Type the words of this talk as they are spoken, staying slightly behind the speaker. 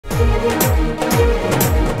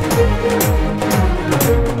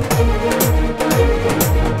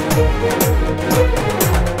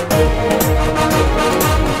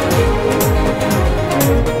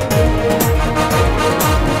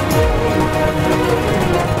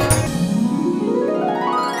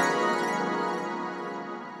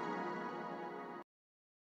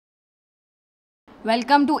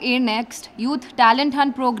Welcome to A Next Youth Talent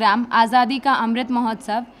Hunt Program Azadi Ka Amrit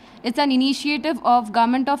Mahotsav. It's an initiative of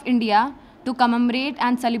Government of India to commemorate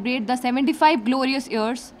and celebrate the 75 glorious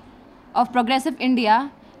years of progressive India,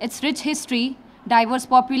 its rich history, diverse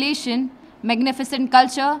population, magnificent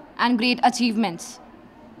culture and great achievements.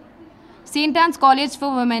 St. Anne's College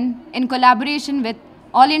for Women, in collaboration with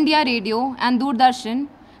All India Radio and Doordarshan,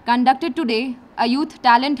 conducted today a Youth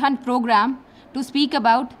Talent Hunt program to speak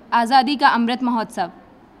about Azadi Ka Amrit Mahotsav.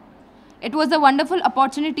 It was a wonderful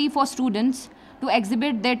opportunity for students to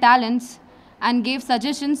exhibit their talents and give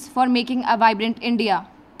suggestions for making a vibrant India.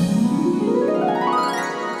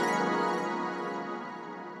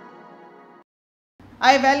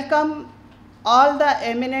 I welcome all the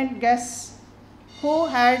eminent guests who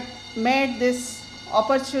had made this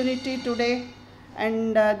opportunity today,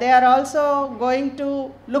 and they are also going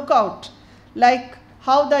to look out like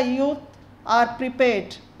how the youth are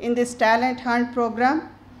prepared in this talent hunt program.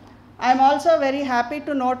 I am also very happy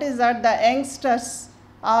to notice that the youngsters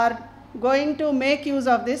are going to make use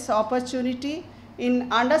of this opportunity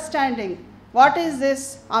in understanding what is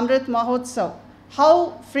this Amrit Mahotsav,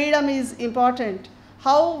 how freedom is important,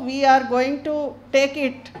 how we are going to take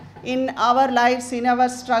it in our lives, in our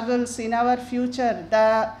struggles, in our future,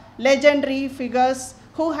 the legendary figures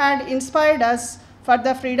who had inspired us for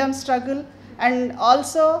the freedom struggle, and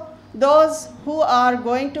also those who are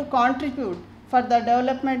going to contribute for the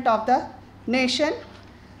development of the nation.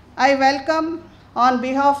 I welcome on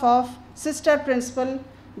behalf of Sister Principal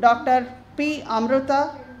Dr. P.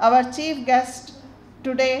 Amruta, our chief guest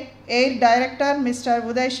today, Air Director Mr.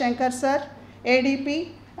 Uday Shankar Sir,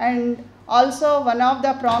 ADP, and also one of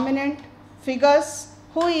the prominent figures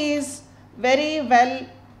who is very well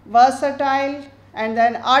versatile and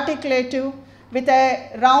then articulative. With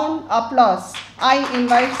a round applause, I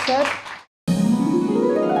invite Sir.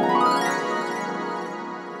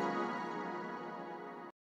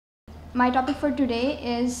 My topic for today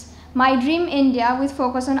is My Dream India with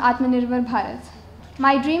focus on Atmanirbhar Bharat.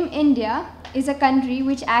 My Dream India is a country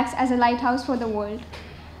which acts as a lighthouse for the world.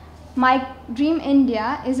 My Dream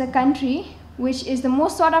India is a country which is the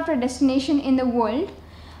most sought after destination in the world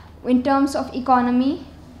in terms of economy,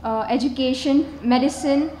 education,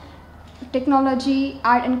 medicine, technology,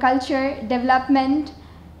 art and culture, development,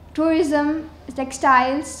 tourism,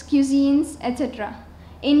 textiles, cuisines, etc.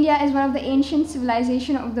 India is one of the ancient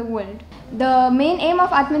civilizations of the world. The main aim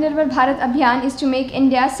of Atmanirbhar Bharat Abhiyan is to make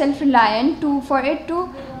India self-reliant for it to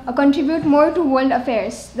contribute more to world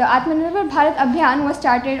affairs. The Atmanirbhar Bharat Abhiyan was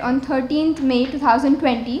started on 13th May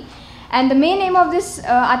 2020, and the main aim of this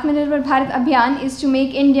Atmanirbhar Bharat Abhiyan is to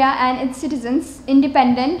make India and its citizens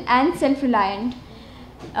independent and self-reliant.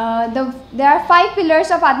 There are 5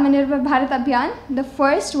 pillars of Atmanirbhar Bharat Abhiyan. The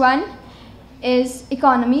first one is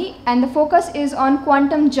economy, and the focus is on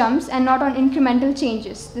quantum jumps and not on incremental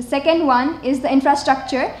changes. The second one is the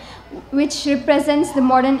infrastructure, which represents the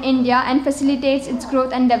modern India and facilitates its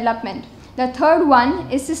growth and development. The third one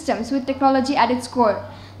is systems with technology at its core.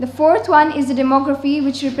 The fourth one is the demography,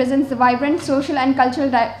 which represents the vibrant social and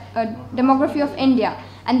cultural demography of India.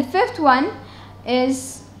 And the fifth one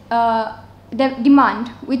is demand,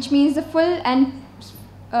 which means the full and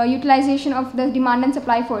utilization of the demand and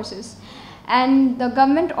supply forces. And the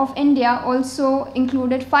government of India also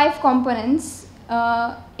included 5 components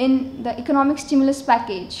in the economic stimulus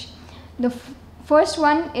package. The first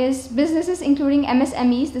one is businesses including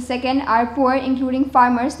MSMEs, the second are poor including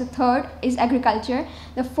farmers, the third is agriculture,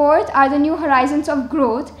 the fourth are the new horizons of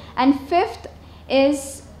growth, and fifth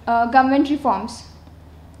is government reforms.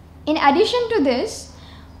 In addition to this,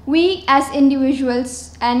 we as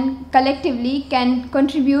individuals and collectively can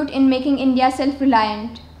contribute in making India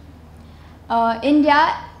self-reliant.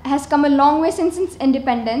 India has come a long way since its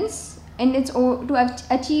independence to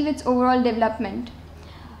achieve its overall development.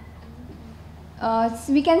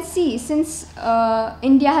 We can see since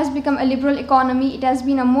India has become a liberal economy, it has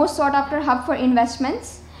been a most sought after hub for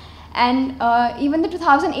investments, and even the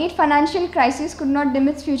 2008 financial crisis could not dim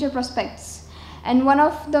its future prospects. And one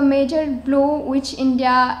of the major blow which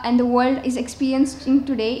India and the world is experiencing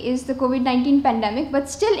today is the COVID-19 pandemic, but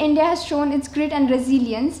still India has shown its grit and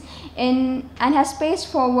resilience and has paced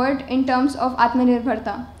forward in terms of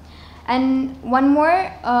Atmanirbharta. And one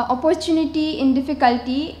more opportunity in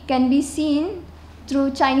difficulty can be seen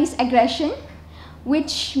through Chinese aggression,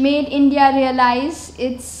 which made India realize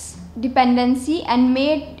its dependency and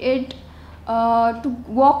made it to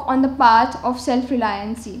walk on the path of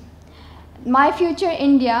self-reliancy. My future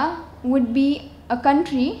India would be a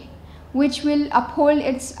country which will uphold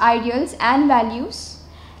its ideals and values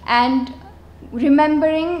and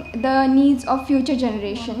remembering the needs of future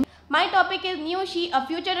generation. My topic is New She, a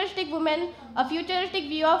futuristic woman, a futuristic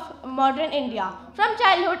view of modern India. From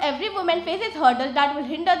childhood, every woman faces hurdles that will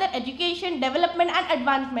hinder their education, development and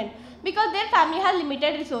advancement because their family has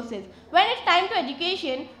limited resources. When it's time to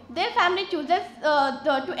education, their family chooses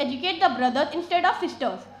to educate the brothers instead of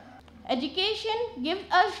sisters. Education gives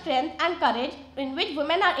us strength and courage in which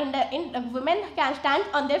women can stand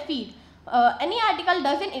on their feet. Any article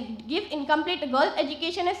doesn't give incomplete girls'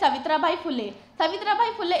 education is Savitribai Phule.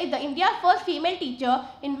 Savitribai Phule is the India's first female teacher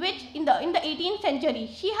in the 18th century.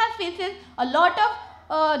 She has faces a lot of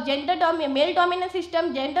male dominant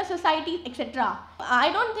system, gender society, etc.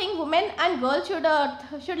 I don't think women and girls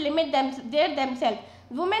should limit themselves.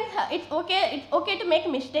 Women, it's okay to make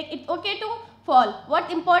mistake. It's okay to fall.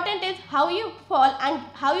 What's important is how you fall and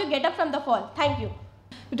how you get up from the fall. Thank you.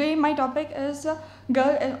 Today my topic is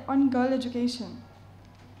girl education.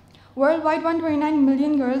 Worldwide, 129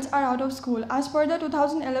 million girls are out of school. As per the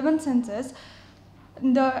 2011 census,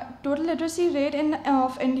 the total literacy rate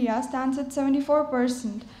of India stands at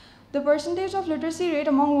 74%. The percentage of literacy rate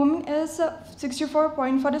among women is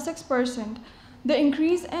 64.46%. The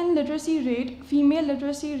increase in literacy rate, female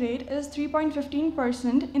literacy rate, is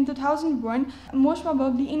 3.15% in 2001. Most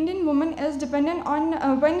probably, Indian woman is dependent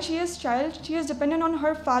on, when she is child, she is dependent on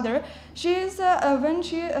her father. She is,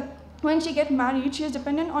 when she get married, she is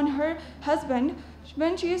dependent on her husband.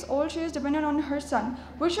 When she is old, she is dependent on her son.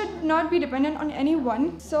 We should not be dependent on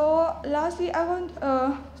anyone. So lastly, I want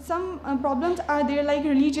some problems are there, like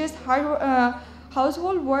religious,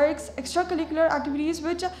 household works, extracurricular activities,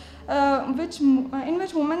 in which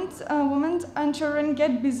women and children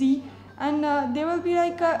get busy, and they will be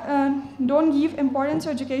like don't give importance to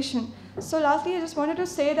education. So lastly, I just wanted to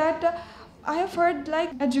say that I have heard like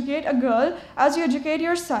educate a girl as you educate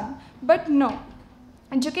your son, but no.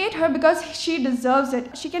 Educate her because she deserves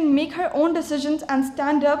it. She can make her own decisions and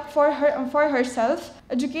stand up for herself.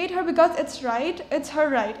 Educate her because it's right. It's her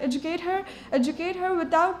right. Educate her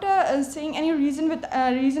without saying any reason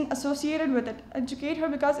associated with it. Educate her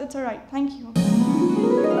because it's her right. Thank you.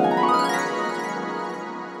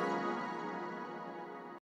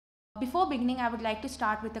 Before beginning, I would like to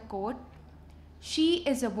start with a quote. She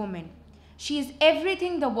is a woman. She is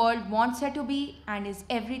everything the world wants her to be and is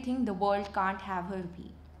everything the world can't have her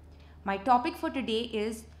be. My topic for today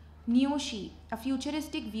is New She, a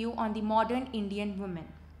futuristic view on the modern Indian woman.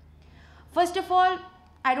 First of all,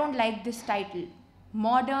 I don't like this title,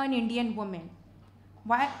 Modern Indian Woman.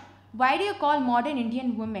 Why do you call modern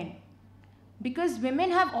Indian women? Because women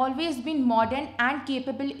have always been modern and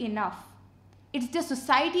capable enough. It's the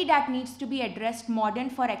society that needs to be addressed modern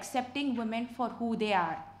for accepting women for who they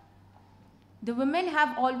are. The women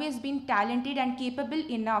have always been talented and capable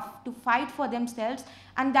enough to fight for themselves,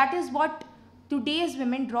 and that is what today's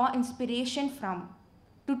women draw inspiration from,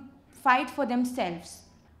 to fight for themselves.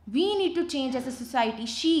 We need to change as a society.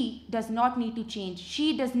 She does not need to change.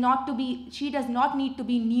 She does not need to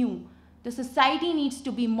be new. The society needs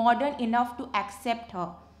to be modern enough to accept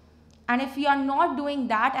her. And if we are not doing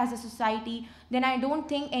that as a society, then I don't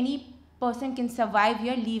think any person can survive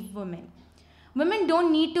here, leave women. Women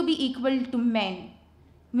don't need to be equal to men.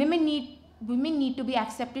 Women need to be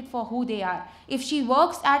accepted for who they are. If she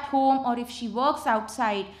works at home or if she works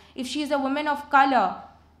outside, if she is a woman of color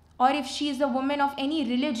or if she is a woman of any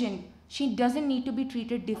religion, she doesn't need to be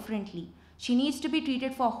treated differently. She needs to be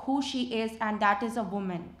treated for who she is, and that is a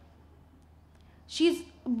woman.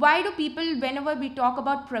 Why do people, whenever we talk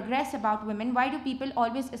about progress about women, why do people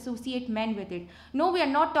always associate men with it? No, we are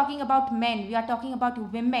not talking about men. We are talking about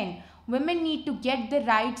women. Women need to get the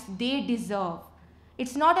rights they deserve.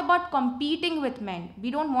 It's not about competing with men.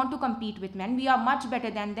 We don't want to compete with men. We are much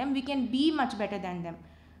better than them. We can be much better than them.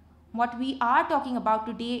 What we are talking about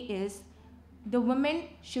today is the woman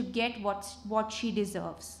should get what she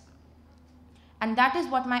deserves. And that is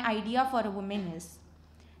what my idea for a woman is.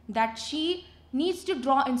 That she needs to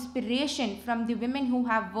draw inspiration from the women who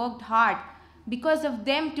have worked hard. Because of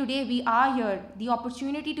them today we are here, the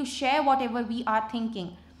opportunity to share whatever we are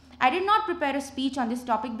thinking. I did not prepare a speech on this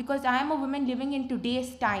topic because I am a woman living in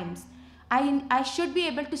today's times. I should be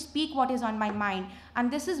able to speak what is on my mind,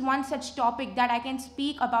 and this is one such topic that I can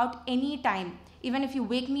speak about any time, even if you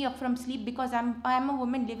wake me up from sleep, because I am a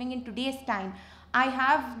woman living in today's time. I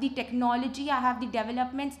have the technology, I have the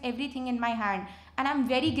developments, everything in my hand, and I'm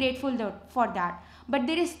very grateful for that. But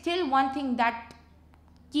there is still one thing that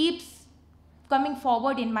keeps coming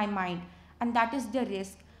forward in my mind, and that is the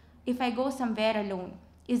risk. If I go somewhere alone,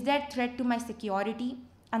 is there threat to my security?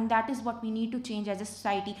 And that is what we need to change as a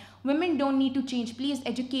society. Women don't need to change. Please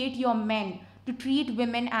educate your men to treat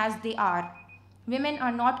women as they are. Women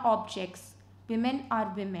are not objects. Women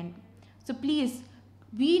are women. So please,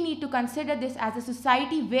 we need to consider this as a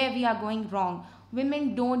society where we are going wrong.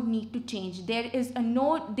 Women don't need to change. There is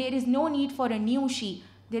no need for a new she.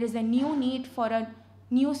 There is a new need for a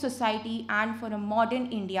new society and for a modern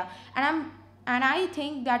India. And I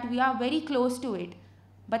think that we are very close to it.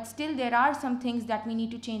 But still there are some things that we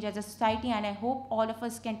need to change as a society, and I hope all of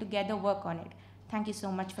us can together work on it. Thank you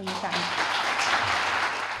so much for your time.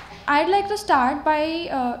 I'd like to start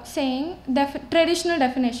by saying traditional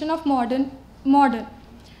definition of modern.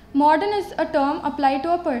 Modern is a term applied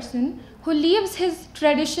to a person who leaves his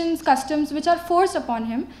traditions, customs which are forced upon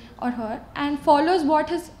him or her, and follows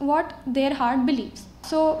what their heart believes.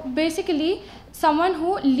 So basically, someone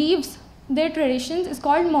who leaves their traditions is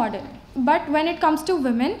called modern. But when it comes to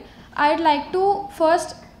women, I'd like to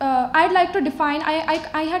define,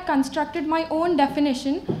 I had constructed my own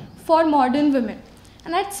definition for modern women.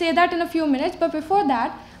 And I'd say that in a few minutes, but before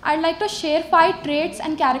that, I'd like to share 5 traits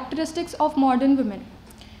and characteristics of modern women.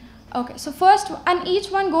 Okay, so first, and each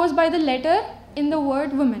one goes by the letter in the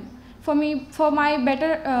word woman. For my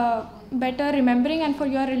better remembering and for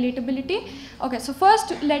your relatability. Okay, so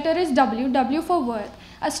first letter is W, W for worth.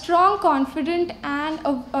 A strong, confident and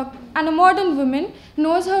a modern woman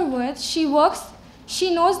knows her worth. She works,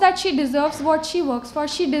 she knows that she deserves what she works for.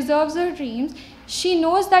 She deserves her dreams. She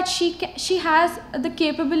knows that she has the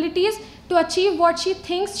capabilities to achieve what she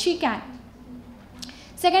thinks she can.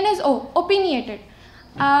 Second is O, opinionated.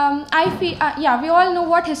 I feel, we all know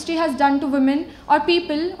what history has done to women or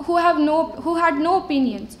people who had no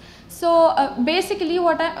opinions. So basically,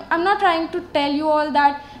 I'm not trying to tell you all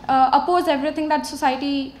that oppose everything that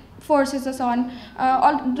society forces us on,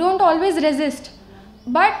 or don't always resist,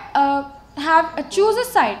 but choose a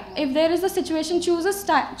side. If there is a situation, choose a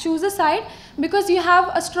side because you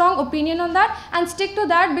have a strong opinion on that, and stick to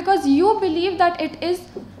that because you believe that it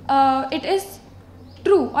is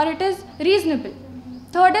true or it is reasonable.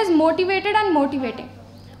 Third is motivated and motivating.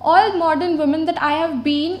 All modern women that I have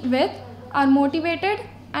been with are motivated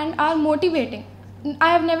and are motivating.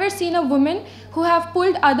 I have never seen a woman who have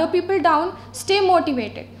pulled other people down stay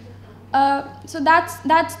motivated. So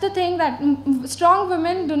that's the thing, that strong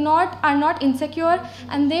women are not insecure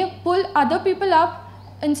and they pull other people up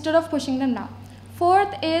instead of pushing them down.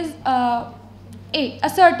 Fourth is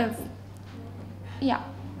assertive. Yeah,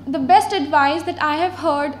 the best advice that I have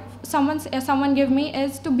heard someone give me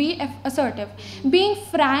is to be assertive, being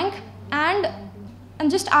frank and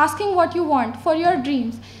just asking what you want for your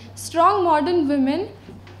dreams. Strong modern women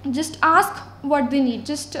just ask what they need.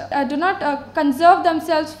 Just do not conserve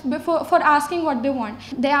themselves for asking what they want.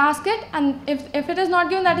 They ask it, and if it is not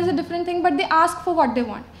given, that is a different thing, but they ask for what they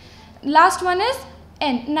want. Last one is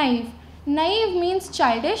N, naive. Naive means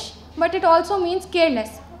childish, but it also means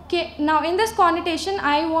careless. Now in this connotation,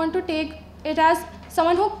 I want to take it as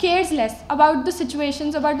someone who cares less about the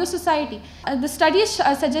situations, about the society. The studies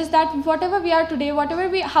suggest that whatever we are today,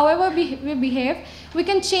 however we behave, we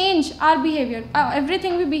can change our behavior.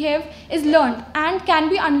 Everything we behave is learned and can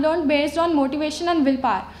be unlearned based on motivation and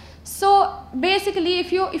willpower. So basically,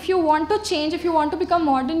 if you want to change, if you want to become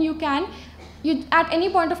modern, you can. At any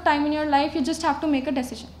point of time in your life, you just have to make a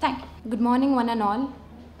decision. Thank you. Good morning, one and all.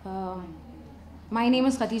 My name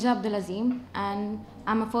is Khatija Abdulazim, and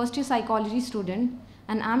I'm a first-year psychology student,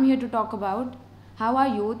 and I'm here to talk about how our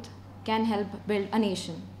youth can help build a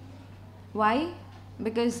nation. Why?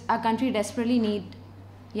 Because our country desperately needs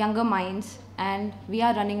younger minds, and we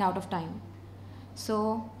are running out of time.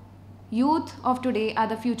 So, youth of today are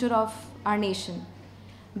the future of our nation.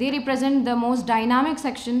 They represent the most dynamic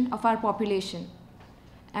section of our population,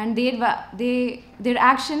 and their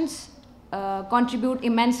actions contribute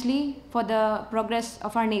immensely for the progress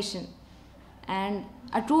of our nation. And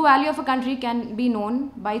a true value of a country can be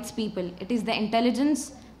known by its people. It is the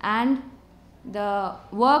intelligence and the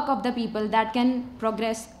work of the people that can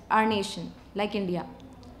progress our nation, like India.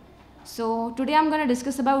 So today I'm going to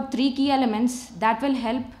discuss about 3 key elements that will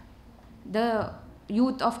help the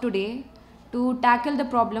youth of today to tackle the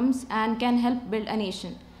problems and can help build a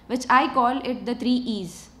nation, which I call it the 3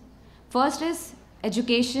 E's. First is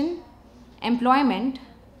education, employment,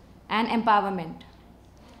 and empowerment.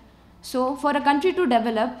 So for a country to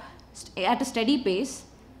develop at a steady pace,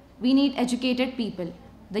 we need educated people.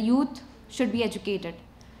 The youth should be educated.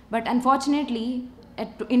 But unfortunately,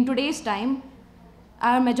 in today's time,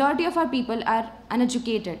 our majority of our people are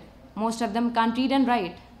uneducated. Most of them can't read and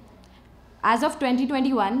write. As of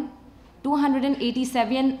 2021,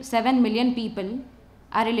 287 million people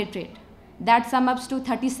are illiterate. That sums up to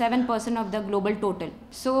 37% of the global total.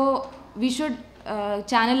 So we should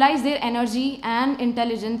channelize their energy and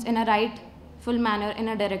intelligence in a rightful manner, in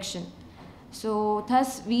a direction. So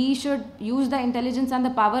thus we should use the intelligence and the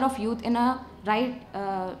power of youth in a right,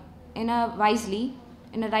 wisely,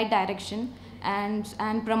 in a right direction, and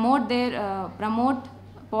promote promote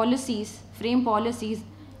policies, frame policies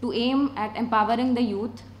to aim at empowering the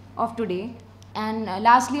youth of today. And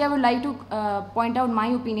lastly, I would like to point out my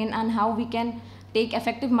opinion on how we can take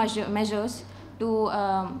effective measures to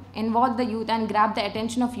involve the youth and grab the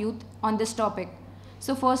attention of youth on this topic.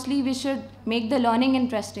 So firstly, we should make the learning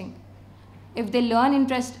interesting. If they learn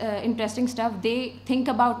interesting stuff, they think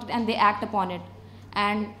about it and they act upon it.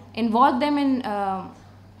 And involve them in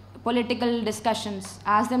political discussions,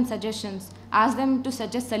 ask them suggestions, ask them to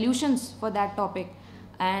suggest solutions for that topic,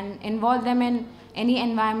 and involve them in any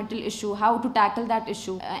environmental issue, how to tackle that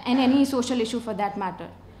issue, and any social issue for that matter.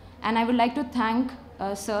 And I would like to thank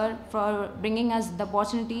Sir for bringing us the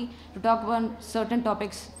opportunity to talk about certain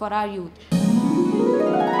topics for our youth.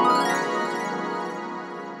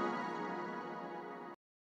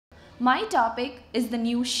 My topic is the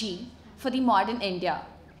new she for the modern India.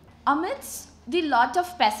 Amidst the lot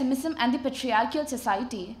of pessimism and the patriarchal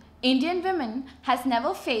society, Indian women has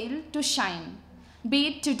never failed to shine. Be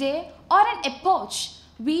it today or an epoch,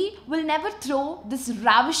 we will never throw this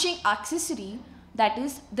ravishing accessory that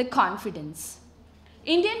is the confidence.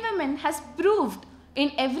 Indian women has proved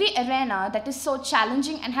in every arena that is so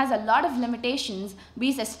challenging and has a lot of limitations, be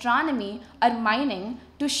it astronomy or mining,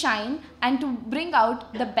 to shine and to bring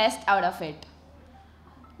out the best out of it.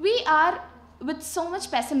 We are with so much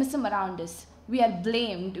pessimism around us. We are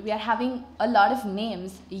blamed, we are having a lot of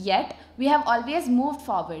names, yet we have always moved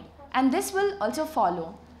forward, and this will also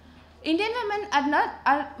follow. Indian women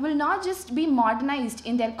will not just be modernized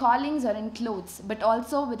in their callings or in clothes, but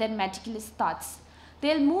also with their meticulous thoughts.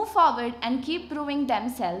 They'll move forward and keep proving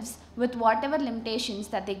themselves with whatever limitations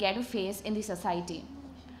that they get to face in the society.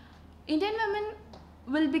 Indian women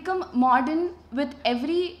will become modern with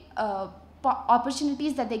every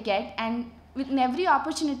opportunities that they get, and with every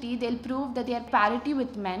opportunity they'll prove that they are parity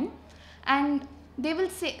with men, and they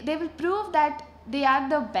will prove that they are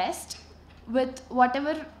the best with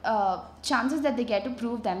whatever chances that they get to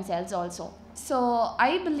prove themselves also. So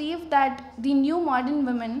I believe that the new modern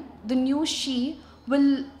women, the new she,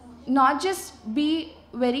 will not just be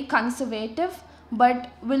very conservative,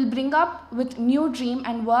 but will bring up with new dream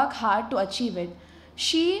and work hard to achieve it.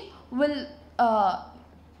 She will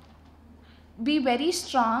be very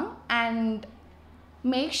strong and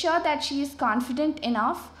make sure that she is confident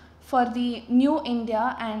enough for the new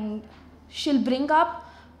India, and she'll bring up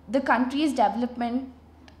the country's development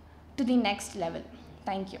to the next level.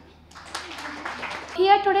 Thank you.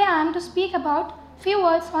 Here today I am to speak about few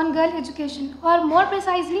words on girl education, or more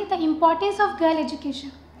precisely the importance of girl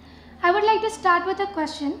education. I would like to start with a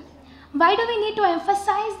question. Why do we need to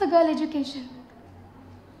emphasize the girl education?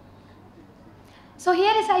 So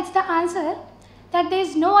here resides the answer, that there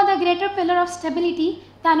is no other greater pillar of stability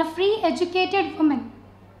than a free educated woman.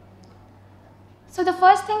 So the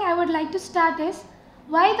first thing I would like to start is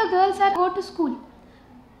why the girls are go to school.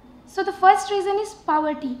 So the first reason is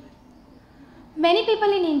poverty. Many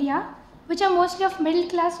people in India, which are mostly of middle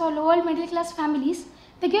class or lower middle class families,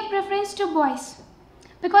 they give preference to boys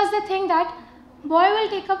because they think that boy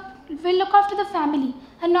will look after the family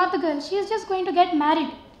and not the girl. She is just going to get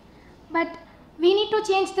married. But we need to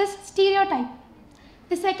change this stereotype.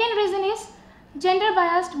 The second reason is gender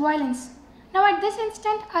biased violence. Now at this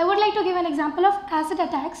instant, I would like to give an example of acid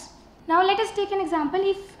attacks. Now let us take an example.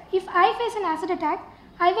 If I face an acid attack,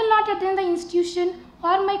 I will not attend the institution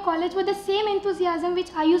or my college with the same enthusiasm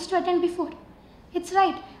which I used to attend before. It's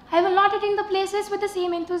right. I will not attend the places with the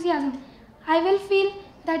same enthusiasm. I will feel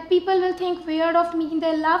that people will think weird of me,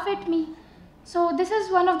 they'll laugh at me. So this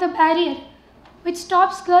is one of the barriers which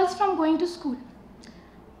stops girls from going to school.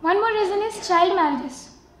 One more reason is child marriages.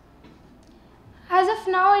 As of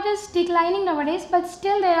now it is declining nowadays, but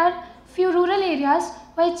still there are few rural areas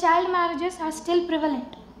where child marriages are still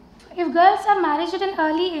prevalent. If girls are married at an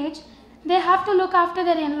early age, they have to look after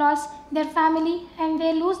their in-laws, their family, and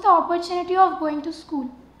they lose the opportunity of going to school.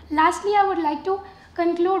 Lastly, I would like to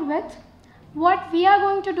conclude with what we are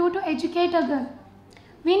going to do to educate a girl.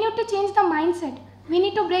 We need to change the mindset. We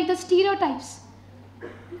need to break the stereotypes.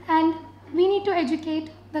 And we need to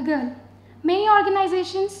educate the girl. Many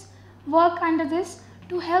organizations work under this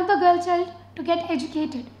to help the girl child to get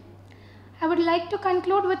educated. I would like to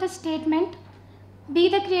conclude with a statement. Be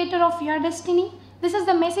the creator of your destiny. This is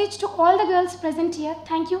the message to all the girls present here.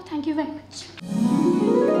 Thank you very much.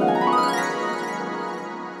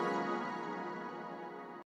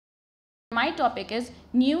 My topic is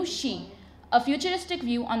New She, a futuristic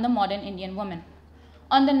view on the modern Indian woman.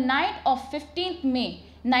 On the night of 15th May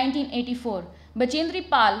 1984, Bachendri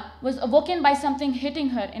Pal was awoken by something hitting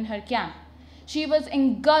her in her camp. She was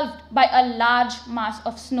engulfed by a large mass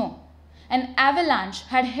of snow. An avalanche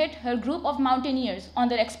had hit her group of mountaineers on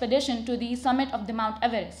their expedition to the summit of the Mount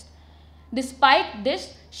Everest. Despite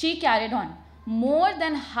this, she carried on. More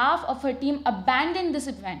than half of her team abandoned this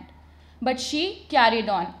event, but she carried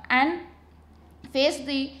on and faced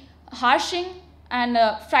the harshing and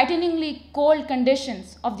frighteningly cold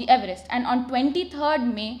conditions of the Everest. And on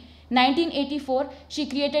 23rd May 1984, she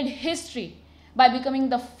created history by becoming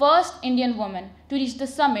the first Indian woman to reach the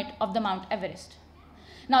summit of the Mount Everest.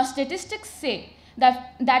 Now, statistics say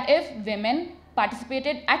that if women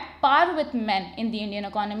participated at par with men in the Indian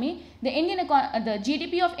economy, the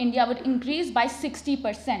GDP of India would increase by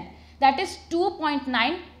 60%. That is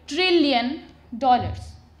 $2.9 trillion.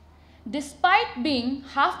 Despite being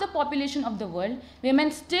half the population of the world, women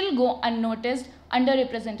still go unnoticed,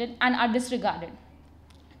 underrepresented, and are disregarded.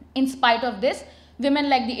 In spite of this, women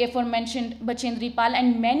like the aforementioned Bachendri Pal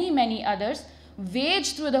and many, many others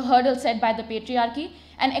wage through the hurdles set by the patriarchy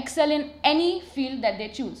and excel in any field that they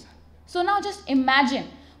choose. So now just imagine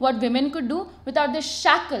what women could do without the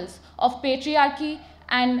shackles of patriarchy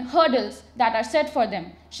and hurdles that are set for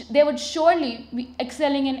them. They would surely be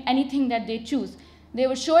excelling in anything that they choose. They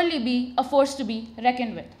would surely be a force to be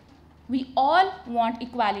reckoned with. We all want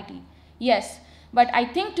equality, yes, but I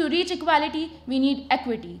think to reach equality, we need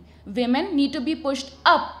equity. Women need to be pushed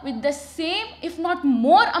up with the same, if not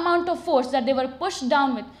more, amount of force that they were pushed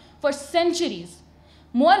down with for centuries.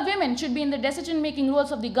 More women should be in the decision-making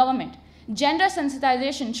roles of the government. Gender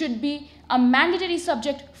sensitization should be a mandatory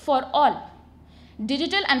subject for all.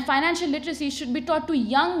 Digital and financial literacy should be taught to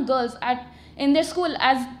young girls in their school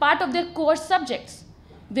as part of their core subjects.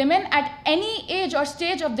 Women at any age or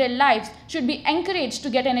stage of their lives should be encouraged to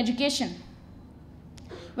get an education.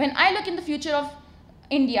 When I look in the future of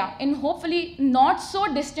India, in hopefully not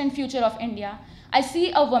so distant future of India, I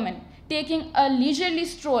see a woman taking a leisurely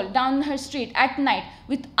stroll down her street at night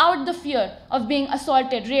without the fear of being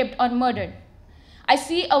assaulted, raped, or murdered. I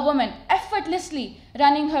see a woman effortlessly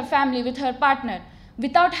running her family with her partner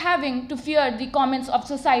without having to fear the comments of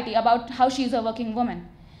society about how she's a working woman.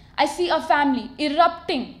 I see a family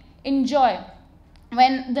erupting in joy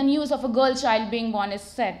when the news of a girl child being born is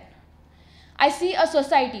said. I see a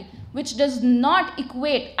society which does not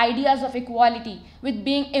equate ideas of equality with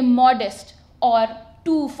being immodest or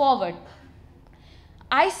too forward.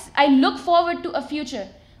 I look forward to a future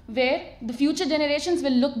where the future generations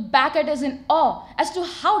will look back at us in awe as to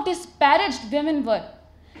how disparaged women were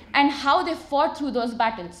and how they fought through those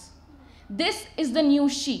battles. This is the new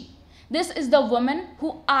she. This is the woman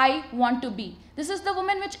who I want to be. This is the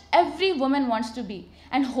woman which every woman wants to be.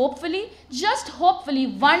 And hopefully, just hopefully,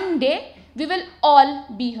 one day, we will all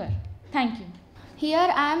be her. Thank you. Here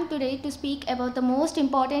I am today to speak about the most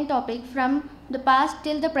important topic from the past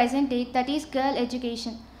till the present date, that is girl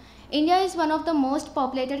education. India is one of the most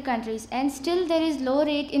populated countries and still there is low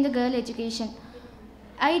rate in the girl education.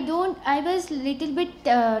 I was little bit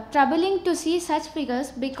troubling to see such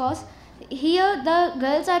figures because here the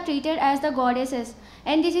girls are treated as the goddesses,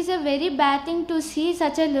 and this is a very bad thing to see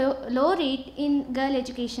such a low rate in girl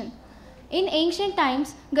education. In ancient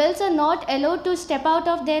times, girls are not allowed to step out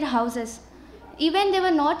of their houses. Even they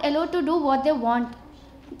were not allowed to do what they want.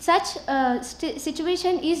 Such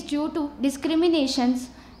situation is due to discriminations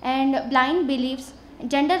and blind beliefs,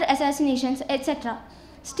 gender assassinations, etc.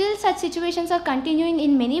 Still, such situations are continuing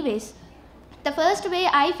in many ways. The first way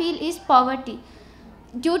I feel is poverty.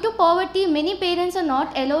 Due to poverty, many parents are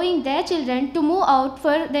not allowing their children to move out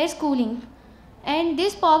for their schooling. And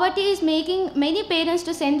this poverty is making many parents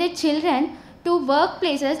to send their children to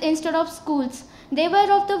workplaces instead of schools. They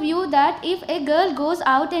were of the view that if a girl goes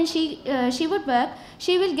out and she would work,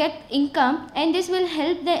 she will get income and this will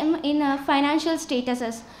help them in financial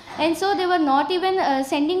statuses. And so they were not even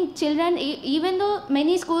sending children, even though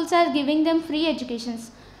many schools are giving them free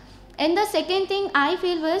educations. And the second thing I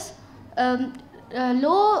feel was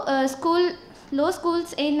low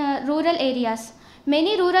schools in rural areas.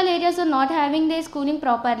 Many rural areas are not having their schooling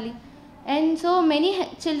properly. And so many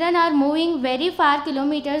children are moving very far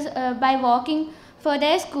kilometers by walking for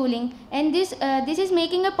their schooling. And this is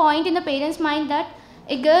making a point in the parents' mind that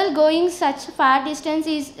a girl going such far distance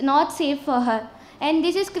is not safe for her. And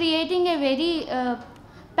this is creating a very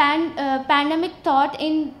pandemic thought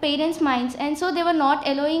in parents' minds. And so they were not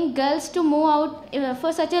allowing girls to move out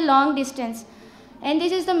for such a long distance. And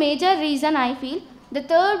this is the major reason I feel. The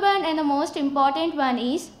third one and the most important one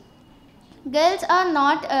is girls are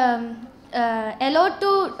not allowed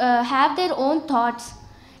to have their own thoughts,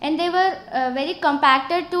 and they were very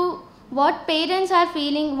compacted to what parents are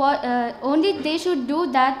feeling, only they should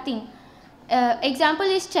do that thing. Example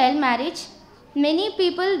is child marriage. Many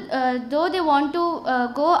people, though they want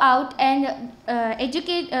to go out and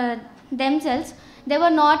educate themselves, they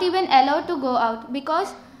were not even allowed to go out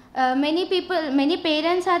because many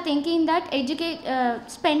parents are thinking that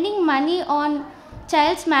spending money on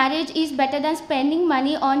child's marriage is better than spending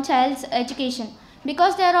money on child's education,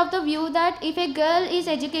 because they are of the view that if a girl is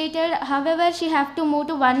educated, however she have to move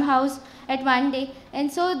to one house at one day, and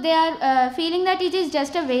so they are feeling that it is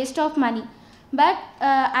just a waste of money. But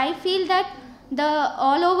I feel that the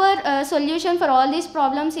all over solution for all these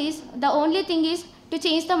problems is, the only thing is to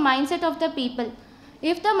change the mindset of the people.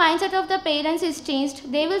 If the mindset of the parents is changed,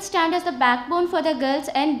 they will stand as the backbone for the girls,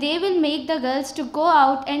 and they will make the girls to go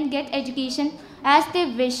out and get education as they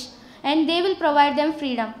wish, and they will provide them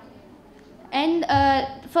freedom. And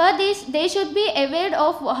for this, they should be aware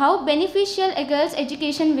of how beneficial a girl's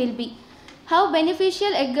education will be. How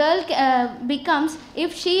beneficial a girl becomes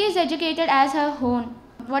if she is educated as her own.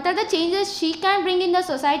 What are the changes she can bring in the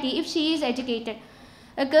society if she is educated?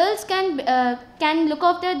 Girls can look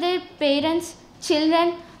after their parents,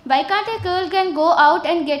 children. Why can't a girl can go out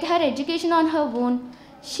and get her education on her own?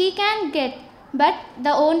 She can get, but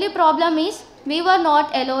the only problem is we were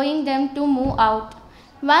not allowing them to move out.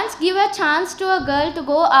 Once give a chance to a girl to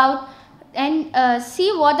go out and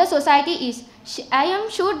see what the society is. I am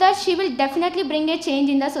sure that she will definitely bring a change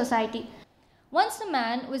in the society. Once a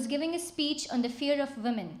man was giving a speech on the fear of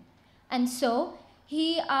women, and so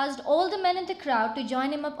he asked all the men in the crowd to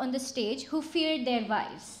join him up on the stage who feared their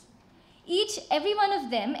wives. Every one of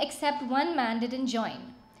them except one man didn't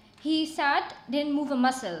join. He sat, didn't move a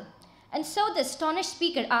muscle. And so the astonished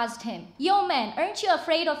speaker asked him, "Yo man, aren't you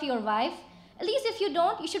afraid of your wife? At least if you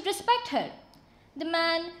don't, you should respect her." The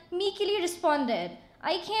man meekly responded,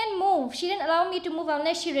 "I can't move. She didn't allow me to move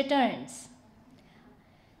unless she returns."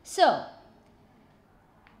 So,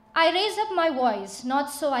 I raise up my voice,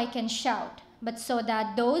 not so I can shout, but so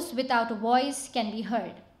that those without a voice can be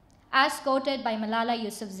heard, as quoted by Malala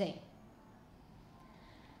Yousafzai.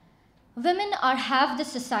 Women are half the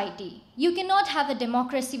society. You cannot have a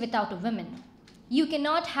democracy without a woman. You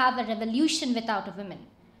cannot have a revolution without a woman,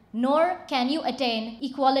 nor can you attain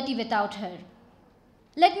equality without her.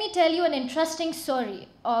 Let me tell you an interesting story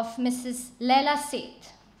of Mrs. Leila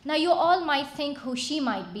Seth. Now you all might think who she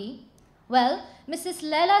might be. Well, Mrs.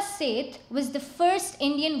 Leila Seth was the first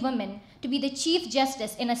Indian woman to be the Chief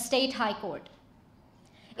Justice in a state high court.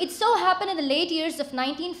 It so happened in the late years of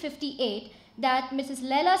 1958 that Mrs.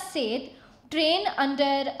 Leila Seth trained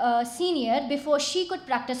under a senior before she could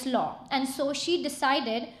practice law, and so she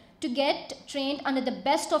decided to get trained under the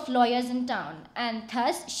best of lawyers in town, and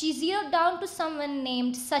thus she zeroed down to someone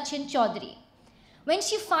named Sachin Chaudhary. When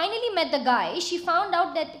she finally met the guy, she found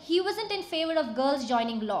out that he wasn't in favor of girls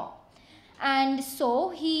joining law, and so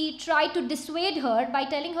he tried to dissuade her by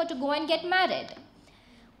telling her to go and get married.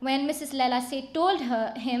 When Mrs. Leila Seth told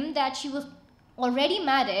him that she was already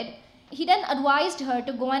married, he then advised her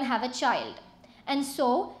to go and have a child, and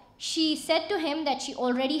so she said to him that she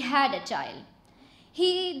already had a child.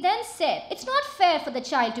 He then said, "It's not fair for the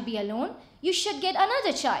child to be alone. You should get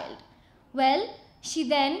another child." Well, she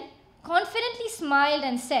then confidently smiled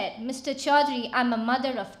and said, "Mr. Chaudhary, I'm a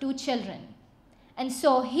mother of 2 children." And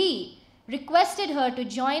so he requested her to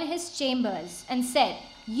join his chambers and said,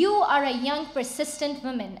 "You are a young, persistent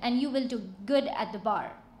woman and you will do good at the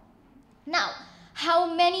bar." Now, how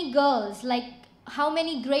many girls, how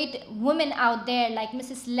many great women out there like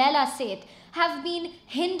Mrs. Leila Seth have been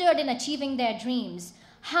hindered in achieving their dreams?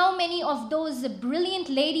 How many of those brilliant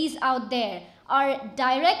ladies out there are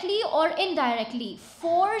directly or indirectly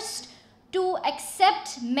forced to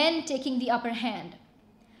accept men taking the upper hand?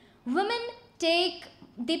 Women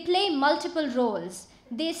play multiple roles.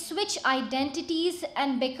 They switch identities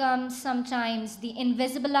and become sometimes the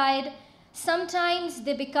invisible-eyed, sometimes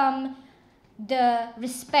they become the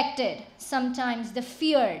respected, sometimes the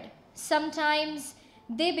feared, sometimes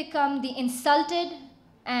they become the insulted,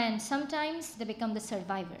 and sometimes they become the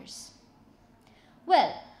survivors.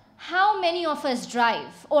 Well, how many of us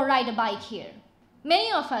drive or ride a bike here?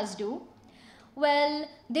 Many of us do. Well,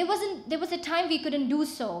 there was a time we couldn't do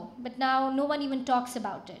so, but now no one even talks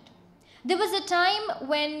about it. There was a time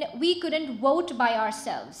when we couldn't vote by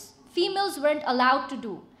ourselves. Females weren't allowed to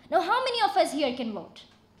do. Now, how many of us here can vote?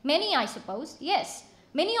 Many, I suppose. Yes,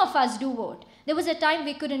 many of us do vote. There was a time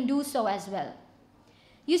we couldn't do so as well.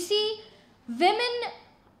 You see, women,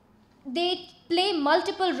 they play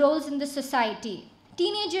multiple roles in the society.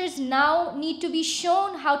 Teenagers now need to be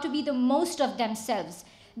shown how to be the most of themselves.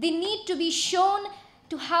 They need to be shown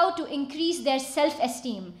how to increase their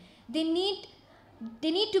self-esteem. They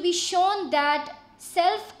need to be shown that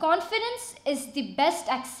self-confidence is the best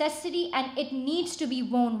accessory and it needs to be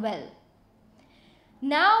worn well.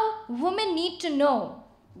 Now, women need to know,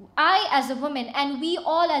 I as a woman and we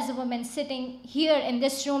all as a woman sitting here in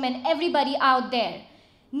this room and everybody out there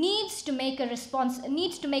needs to make a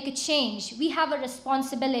change. We have a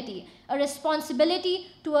responsibility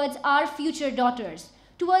towards our future daughters,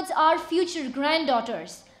 towards our future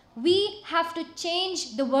granddaughters. We have to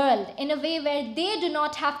change the world in a way where they do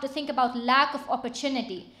not have to think about lack of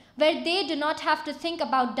opportunity, where they do not have to think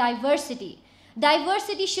about diversity.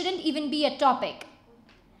 Diversity shouldn't even be a topic.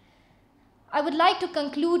 I would like to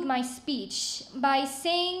conclude my speech by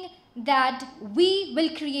saying that we will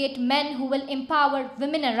create men who will empower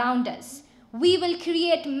women around us. We will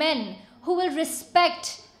create men who will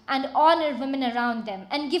respect and honor women around them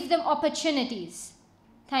and give them opportunities.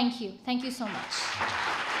 Thank you. Thank you so much.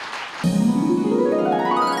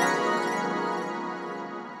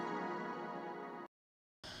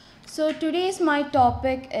 So today's my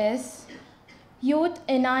topic is youth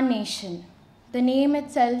in our nation. The name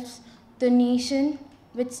itself, the nation,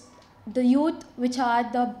 the youth which are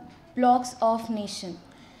the blocks of nation.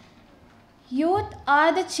 Youth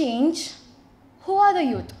are the change. Who are the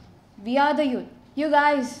youth? We are the youth. You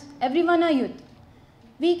guys, everyone are youth.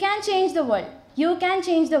 We can change the world. You can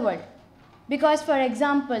change the world. Because for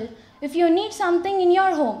example, if you need something in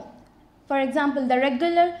your home, for example, the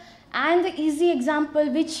regular and the easy example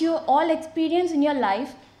which you all experience in your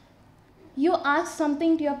life, you ask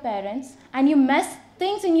something to your parents and you mess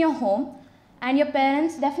things in your home and your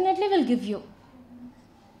parents definitely will give you.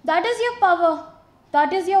 That is your power,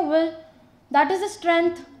 that is your will, that is the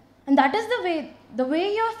strength, and that is the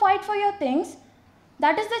way you fight for your things,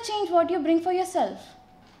 that is the change what you bring for yourself.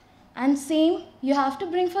 And same you have to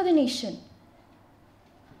bring for the nation.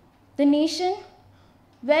 The nation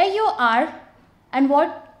where you are and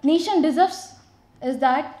what nation deserves is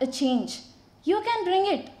that a change. You can bring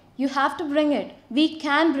it. You have to bring it. We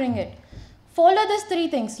can bring it. Follow these three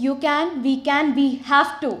things. You can, we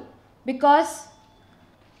have to. Because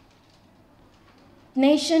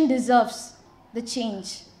nation deserves the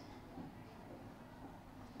change.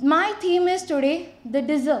 My theme is today, the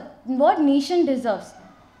deserve. What nation deserves.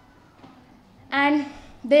 And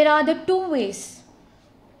there are the two ways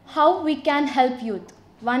how we can help youth.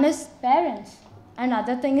 One is parents and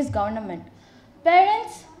other thing is government.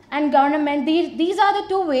 Parents and government, these are the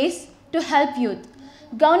two ways to help youth.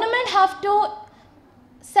 Government have to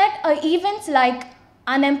set events like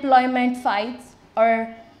unemployment fights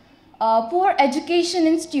or poor education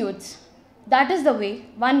institutes. That is the way,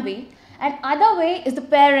 one way. And other way is the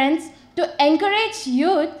parents to encourage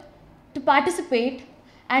youth to participate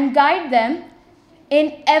and guide them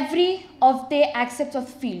in every of their aspects of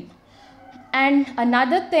the field. And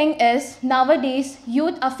another thing is nowadays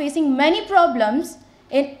youth are facing many problems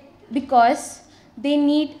because they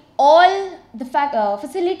need all the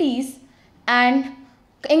facilities and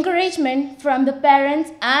encouragement from the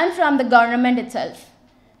parents and from the government itself.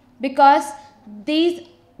 Because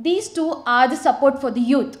these two are the support for the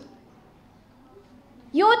youth.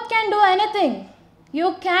 Youth can do anything.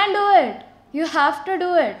 You can do it. You have to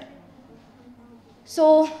do it.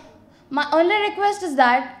 So my only request is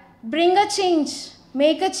that bring a change,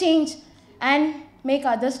 make a change and make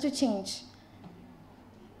others to change.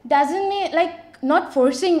 Doesn't mean like not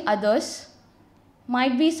forcing others.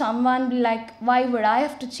 Might be someone be like, why would I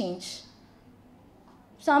have to change?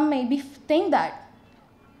 Some maybe think that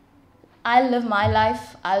I'll live my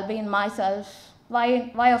life, I'll be in myself.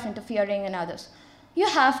 Why of interfering in others? You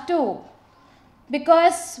have to.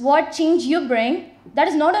 Because what change you bring, that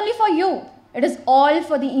is not only for you, it is all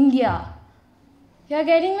for the India. You're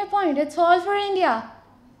getting my point? It's all for India.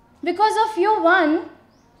 Because of you,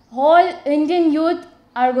 all Indian youth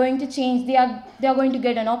are going to change. They are going to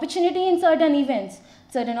get an opportunity in certain events,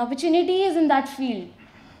 certain opportunities in that field.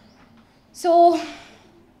 So,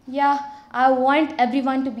 yeah, I want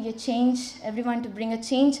everyone to be a change, everyone to bring a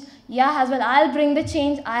change. Yeah, as well, I'll bring the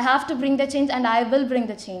change. I have to bring the change and I will bring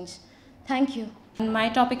the change. Thank you. My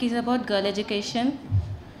topic is about girl education.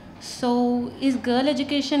 So, is girl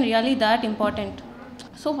education really that important?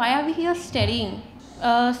 So, why are we here studying?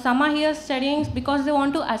 Some are here studying because they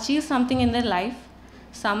want to achieve something in their life.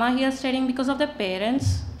 Some are here studying because of their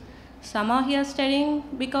parents. Some are here studying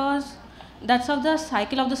because that's how the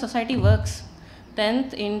cycle of the society works.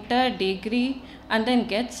 10th, inter, degree, and then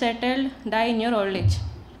get settled, die in your old age.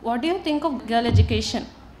 What do you think of girl education?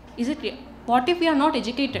 What if we are not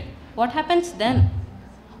educated? What happens then?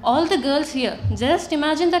 All the girls here, just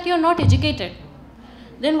imagine that you are not educated.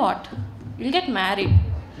 Then what? You'll get married.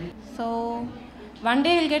 So, One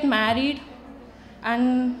day you'll get married, and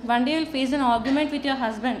one day you'll face an argument with your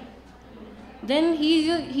husband. Then he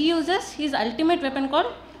uses his ultimate weapon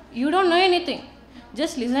called, you don't know anything,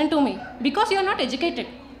 just listen to me, because you're not educated.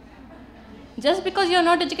 Just because you're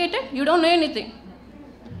not educated, you don't know anything.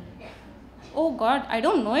 Oh God, I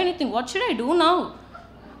don't know anything, what should I do now?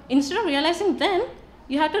 Instead of realizing then,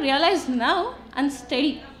 you have to realize now and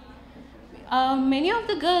study. Many of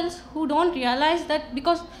the girls who don't realize that,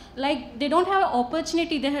 because like they don't have an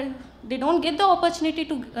opportunity, they don't get the opportunity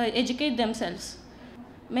to educate themselves.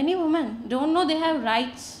 Many women don't know they have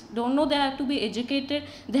rights, don't know they have to be educated,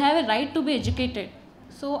 they have a right to be educated.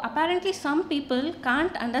 So apparently some people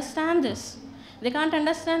can't understand this. They can't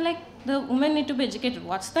understand like the women need to be educated.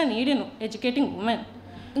 What's the need in educating women?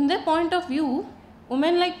 In their point of view,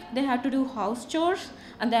 women like they have to do house chores,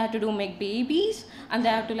 and they have to make babies, and they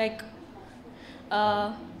have to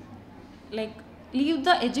leave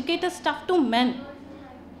the educated stuff to men.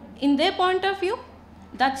 In their point of view,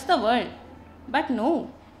 that's the world. But no,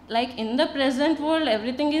 like in the present world,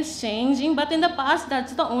 everything is changing, but in the past,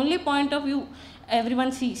 that's the only point of view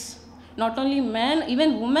everyone sees. Not only men,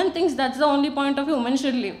 even women thinks that's the only point of view women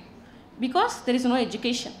should live, because there is no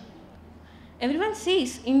education. Everyone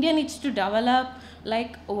says India needs to develop,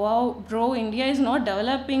 like, wow, bro, India is not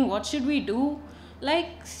developing, what should we do? Like,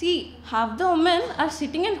 see, half the women are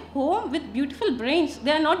sitting at home with beautiful brains.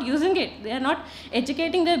 They are not using it. They are not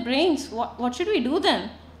educating their brains. What should we do then?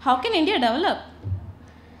 How can India develop?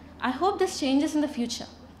 I hope this changes in the future.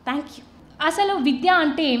 Thank you. అసలు విద్య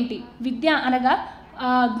అంటే ఏంటి? విద్య అనగా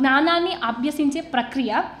జ్ఞానాన్ని అభ్యసించే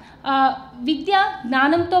ప్రక్రియ. విద్య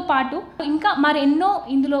జ్ఞానంతో పాటు ఇంకా మరెన్నో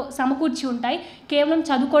ఇందులో సమకూర్చి ఉంటాయి. కేవలం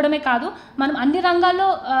చదువుకోవడమే కాదు, మనం అన్ని రంగాల్లో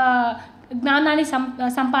జ్ఞానాన్ని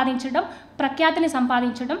సంపాదించడం, ప్రఖ్యాతిని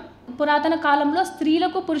సంపాదించడం. పురాతన కాలంలో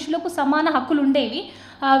స్త్రీలకు పురుషులకు సమాన హక్కులు ఉండేవి.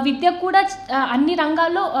 విద్య కూడా అన్ని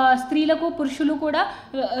రంగాల్లో స్త్రీలకు పురుషులు కూడా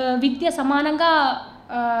విద్య సమానంగా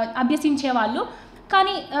అభ్యసించేవాళ్ళు.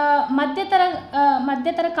 కానీ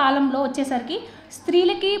మధ్యతర కాలంలో వచ్చేసరికి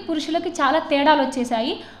స్త్రీలకి పురుషులకి చాలా తేడాలు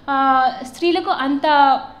వచ్చేసాయి. స్త్రీలకు అంత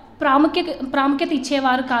ప్రాముఖ్యత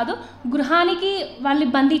ఇచ్చేవారు కాదు. గృహానికి వాళ్ళని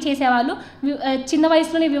బందీ చేసేవాళ్ళు. చిన్న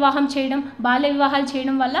వయసులోనే వివాహం చేయడం, బాల్య వివాహాలు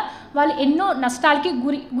చేయడం వల్ల వాళ్ళు ఎన్నో నష్టాలకి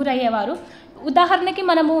గురయ్యేవారు. ఉదాహరణకి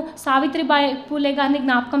మనము సావిత్రిబాయి పూలే గారిని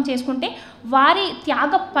జ్ఞాపకం చేసుకుంటే, వారి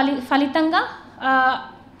త్యాగ ఫలితంగా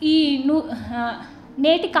ఈ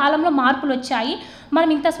నేటి కాలంలో మార్పులు వచ్చాయి. మనం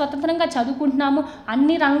ఇంత స్వతంత్రంగా చదువుకుంటున్నాము,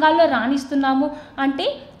 అన్ని రంగాల్లో రాణిస్తున్నాము అంటే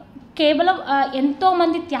కేవలం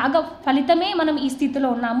ఎంతోమంది త్యాగ ఫలితమే మనం ఈ స్థితిలో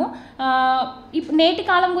ఉన్నాము. నేటి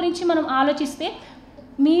కాలం గురించి మనం ఆలోచిస్తే,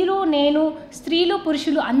 మీరు, నేను, స్త్రీలు,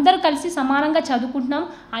 పురుషులు అందరూ కలిసి సమానంగా చదువుకుంటున్నాం.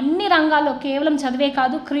 అన్ని రంగాల్లో, కేవలం చదివే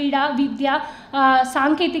కాదు, క్రీడ, విద్య,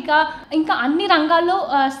 సాంకేతిక, ఇంకా అన్ని రంగాల్లో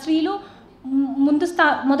స్త్రీలు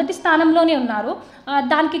మొదటి స్థానంలోనే ఉన్నారు.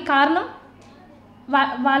 దానికి కారణం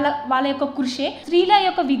వాళ్ళ యొక్క కృషే. స్త్రీల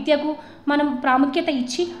యొక్క విద్యకు మనం ప్రాముఖ్యత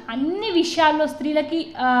ఇచ్చి అన్ని విషయాల్లో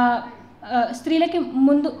స్త్రీలకి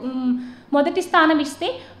మొదటి స్థానం ఇస్తే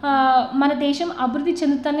మన దేశం అభివృద్ధి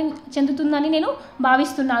చెందుతుందని నేను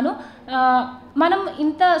భావిస్తున్నాను. మనం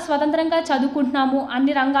ఇంత స్వతంత్రంగా చదువుకుంటున్నాము,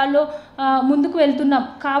 అన్ని రంగాల్లో ముందుకు వెళ్తున్నాం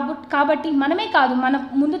కాబట్టి మనమే కాదు, మన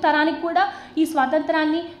ముందు తరానికి కూడా ఈ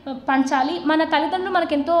స్వాతంత్రాన్ని పంచాలి. మన తల్లిదండ్రులు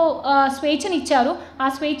మనకెంతో స్వేచ్ఛని ఇచ్చారు. ఆ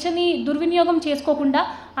స్వేచ్ఛని దుర్వినియోగం చేసుకోకుండా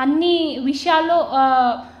అన్ని విషయాల్లో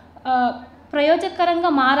ప్రయోజకరంగా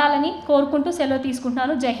మారాలని కోరుకుంటూ సెలవు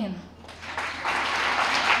తీసుకుంటున్నాను. జై Hind.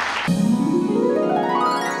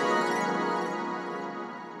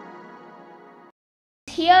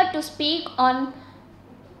 Here to speak on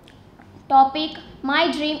topic My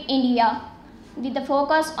Dream India with the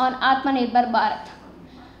focus on Atmanirbhar Bharat.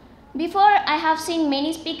 Before, I have seen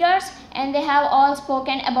many speakers and they have all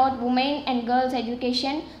spoken about women and girls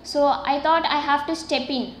education, so I thought I have to step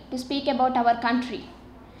in to speak about our country,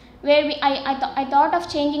 where I thought of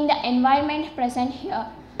changing the environment present here.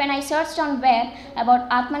 When I searched on web about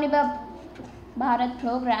Atmanirbhar Bharat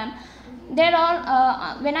program, there are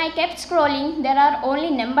when I kept scrolling, there are only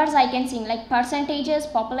numbers I can see, like percentages,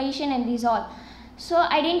 population, and these all. So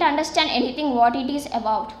I didn't understand anything what it is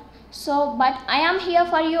about. But I am here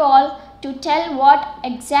for you all to tell what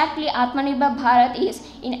exactly Atmanirbhar Bharat is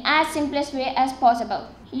in as simplest way as possible.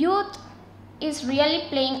 Youth is really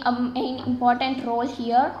playing an important role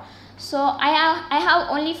here. So I have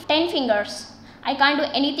only 10 fingers. I can't do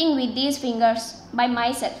anything with these fingers by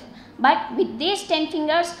myself. But with these 10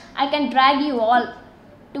 fingers, I can drag you all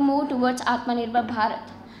to move towards Atmanirbhar Bharat.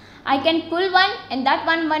 I can pull one and that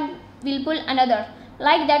one will pull another.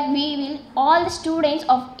 Like that, all the students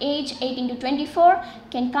of age 18 to 24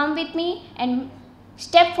 can come with me and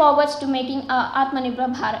step forwards to making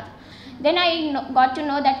Atmanirbhar Bharat. Then I got to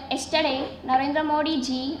know that yesterday Narendra Modi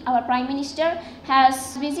ji, our Prime Minister,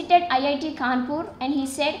 has visited IIT Kanpur, and he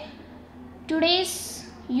said today's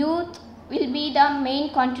youth will give the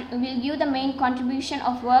main contribution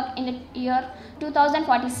of work in the year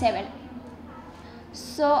 2047.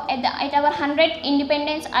 So at our 100th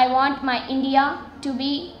independence, I want my India to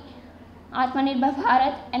be Atmanirbhar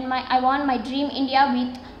Bharat, and I want my dream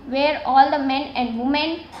India where all the men and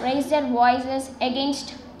women raise their voices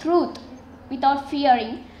against truth without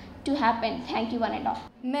fearing to happen. Thank you one and all.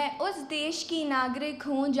 मैं उस देश की नागरिक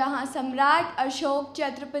हूँ जहाँ सम्राट अशोक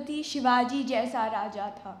छत्रपति शिवाजी जैसा राजा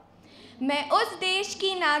था। मैं उस देश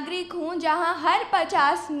की नागरिक हूँ जहाँ हर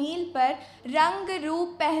 50 मील पर रंग रूप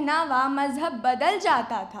पहनावा मजहब बदल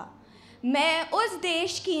जाता था। मैं उस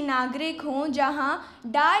देश की नागरिक हूँ जहाँ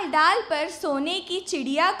डाल डाल पर सोने की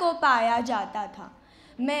चिड़िया को पाया जाता था।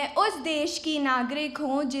 मैं उस देश की नागरिक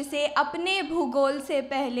हूँ जिसे अपने भूगोल से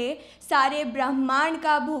पहले सारे ब्रह्मांड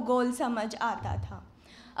का भूगोल समझ आता था।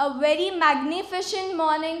 A very magnificent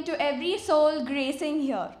morning to every soul gracing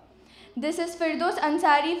here. This is Firdos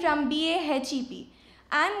Ansari from BA HEP.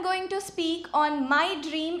 I am going to speak on my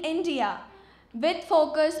dream India with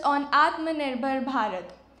focus on Atmanirbhar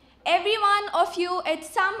Bharat. Every one of you at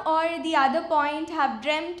some or the other point have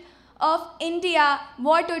dreamt of India.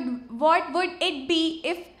 What would it be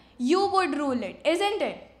if you would rule it, isn't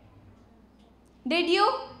it? Did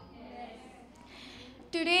you?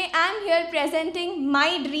 Today I am here presenting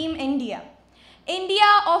my dream India.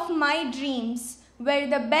 India of my dreams, where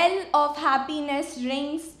the bell of happiness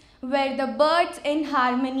rings, where the birds in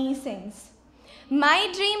harmony sings.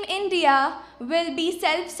 My dream India will be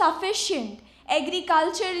self-sufficient,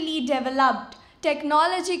 agriculturally developed,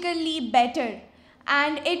 technologically better,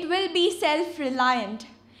 and it will be self-reliant.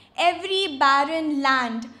 Every barren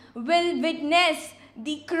land will witness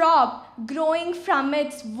the crop growing from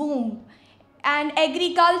its womb, and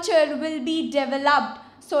agriculture will be developed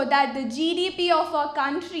so that the GDP of our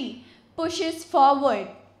country pushes forward.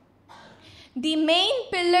 The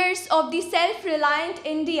main pillars of the self-reliant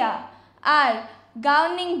India are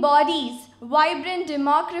governing bodies, vibrant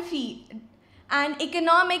demography, and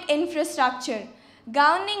economic infrastructure.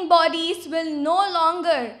 Governing bodies will no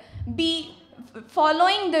longer be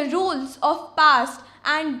following the rules of past,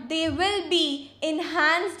 and they will be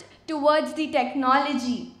enhanced towards the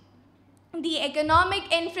technology. The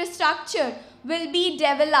economic infrastructure will be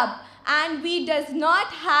developed, and we does not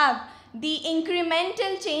have the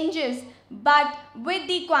incremental changes but with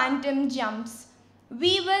the quantum jumps.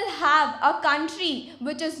 We will have a country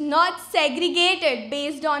which is not segregated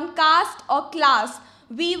based on caste or class.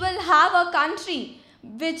 We will have a country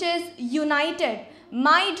which is united.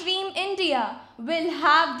 My dream India will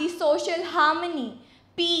have the social harmony,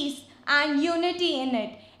 peace and unity in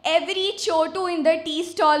it. Every chotu in the tea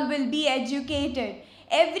stall will be educated.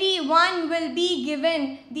 Everyone will be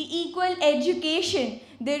given the equal education.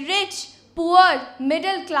 The rich, poor,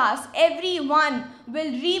 middle class, everyone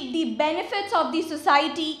will reap the benefits of the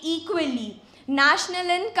society equally. National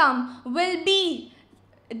income will be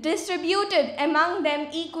distributed among them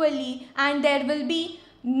equally, and there will be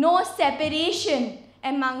no separation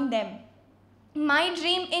among them. My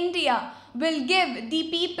dream India will give the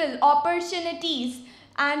people opportunities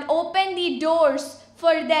and open the doors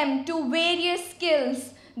for them to various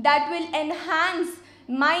skills that will enhance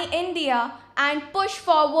my India and push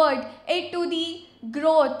forward it to the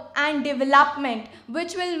growth and development,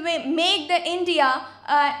 which will make the India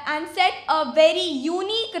and set a very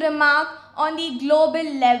unique remark on the global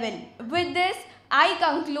level. With this, I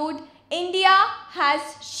conclude, India has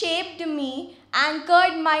shaped me,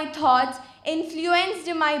 anchored my thoughts,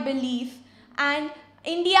 influenced my belief, and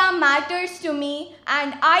India matters to me,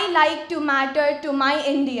 and I like to matter to my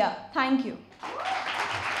India. Thank you.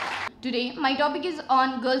 Today, my topic is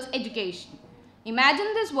on girls' education.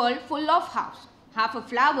 Imagine this world full of house. Half a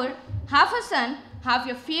flower, half a sun, half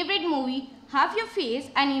your favorite movie, half your face,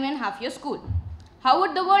 and even half your school. How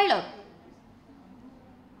would the world look?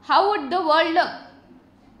 How would the world look?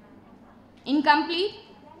 Incomplete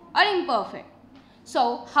or imperfect?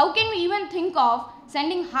 So, how can we even think of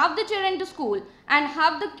sending half the children to school and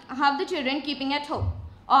half the children keeping at home,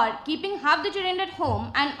 or keeping half the children at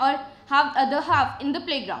home and or half other half in the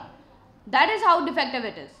playground? That is how defective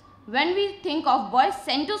it is. When we think of boys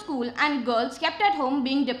sent to school and girls kept at home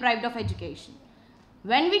being deprived of education.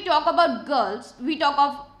 When we talk about girls, we talk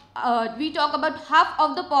about half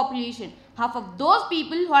of the population, half of those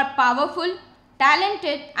people who are powerful,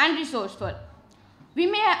 talented and resourceful. We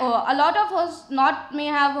may, a lot of us may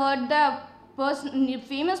have heard the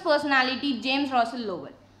famous personality James Russell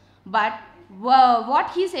Lowell. But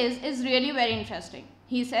what he says is really very interesting.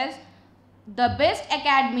 He says, the best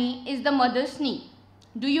academy is the mother's knee.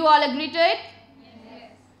 Do you all agree to it?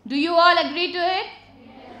 Yes. Do you all agree to it?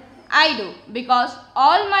 Yes. I do, because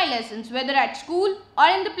all my lessons, whether at school or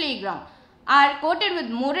in the playground, are coated with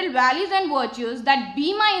moral values and virtues that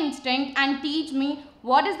be my instinct and teach me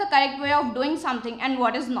what is the correct way of doing something and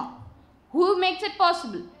what is not. Who makes it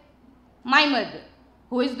possible? My mother.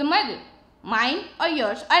 Who is the mother? Mine or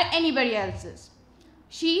yours or anybody else's.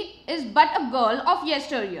 She is but a girl of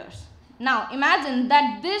yesteryears. Now imagine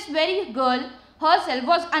that this very girl herself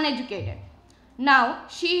was uneducated. Now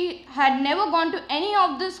she had never gone to any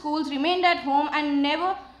of the schools, remained at home and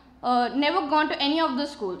never gone to any of the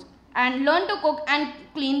schools and learned to cook and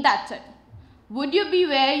clean, that's it. Would you be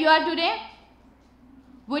where you are today?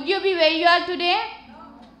 Would you be where you are today?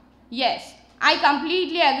 No. Yes, I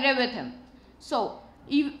completely agree with him. So,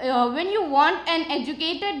 when you want an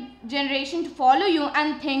educated generation to follow you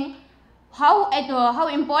and think how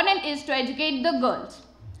important it is to educate the girls.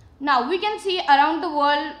 Now, we can see around the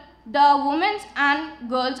world, the women and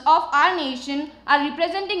girls of our nation are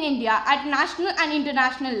representing India at national and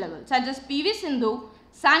international levels, such as PV Sindhu,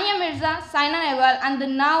 Sania Mirza, Saina Nehwal, and the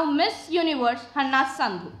now Miss Universe, Hanna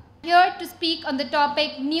Sandhu. Here to speak on the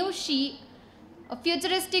topic New She, a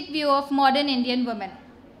futuristic view of modern Indian women.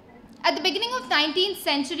 At the beginning of 19th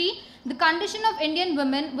century, the condition of Indian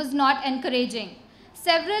women was not encouraging.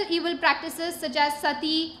 Several evil practices such as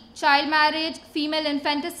sati, child marriage, female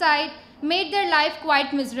infanticide made their life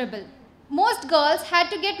quite miserable. Most girls had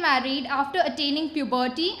to get married after attaining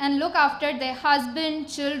puberty and look after their husband,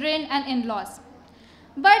 children and in-laws.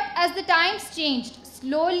 But as the times changed,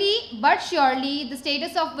 slowly but surely the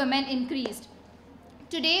status of women increased.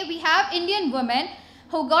 Today we have Indian women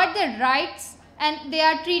who got their rights and they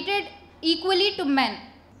are treated equally to men.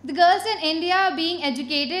 The girls in India are being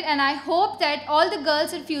educated and I hope that all the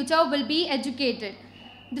girls in future will be educated.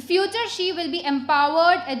 The future she will be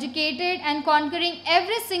empowered, educated and conquering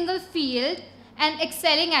every single field and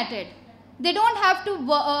excelling at it. They don't have to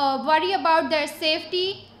worry about their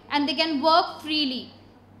safety and they can work freely.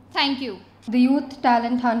 Thank you. The Youth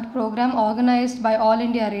Talent Hunt program organized by All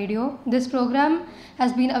India Radio. This program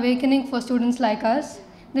has been awakening for students like us.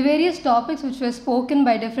 The various topics which were spoken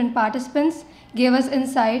by different participants gave us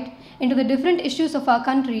insight into the different issues of our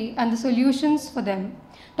country and the solutions for them.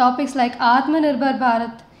 Topics like Atmanirbhar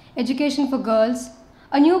Bharat, education for girls,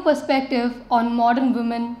 a new perspective on modern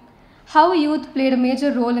women, how youth played a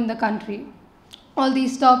major role in the country. All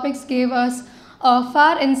these topics gave us a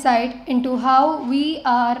far insight into how we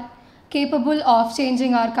are capable of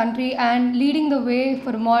changing our country and leading the way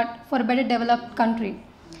for a better developed country.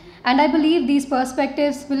 And I believe these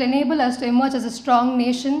perspectives will enable us to emerge as a strong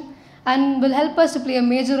nation and will help us to play a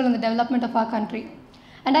major role in the development of our country.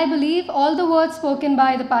 And I believe all the words spoken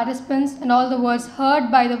by the participants and all the words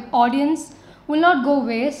heard by the audience will not go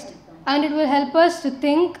waste, and it will help us to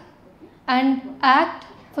think and act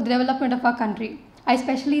for the development of our country. I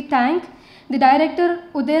especially thank the director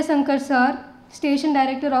Uday Sankar sir, station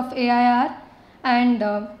director of AIR, and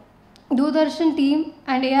Doordarshan team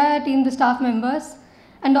and AIR team, the staff members,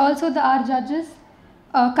 and also our judges,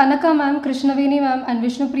 Kanaka ma'am, Krishnaveni ma'am and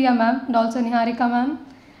Vishnupriya ma'am, and also Niharika ma'am.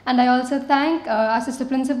 And I also thank Assistant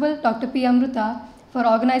Principal Dr. P. Amrita for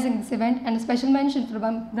organizing this event, and a special mention for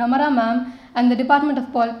Brahmara ma'am and the Department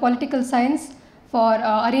of Political Science for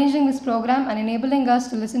arranging this program and enabling us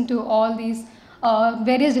to listen to all these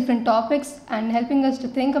various different topics and helping us to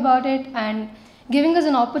think about it and giving us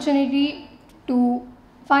an opportunity to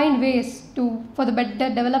find ways for the better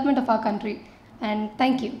development of our country. And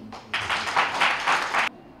thank you.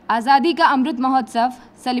 Azadi ka Amrit Mahotsav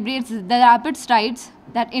celebrates the rapid strides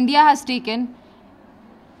that India has taken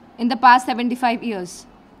in the past 75 years.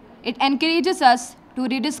 It encourages us to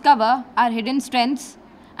rediscover our hidden strengths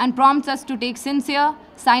and prompts us to take sincere,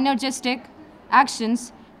 synergistic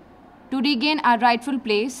actions to regain our rightful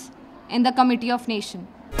place in the Committee of Nation.